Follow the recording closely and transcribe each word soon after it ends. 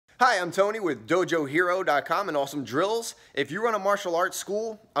Hi, I'm Tony with DojoHero.com and Awesome Drills. If you run a martial arts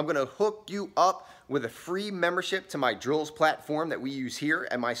school, I'm going to hook you up with a free membership to my drills platform that we use here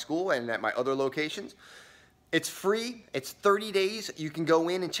at my school and at my other locations. It's free. It's 30 days. You can go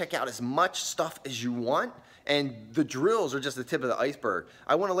in and check out as much stuff as you want. And the drills are just the tip of the iceberg.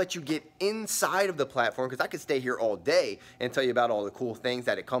 I want to let you get inside of the platform because I could stay here all day and tell you about all the cool things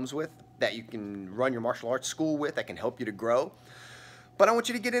that it comes with, that you can run your martial arts school with, that can help you to grow. But I want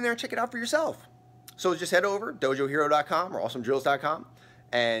you to get in there and check it out for yourself. So just head over, DojoHero.com or AwesomeDrills.com,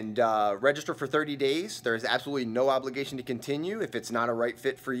 and register for 30 days. There's absolutely no obligation to continue if it's not a right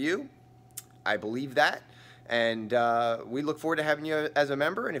fit for you. I believe that. And we look forward to having you as a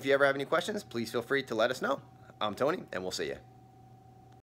member. And if you ever have any questions, please feel free to let us know. I'm Tony, and we'll see you.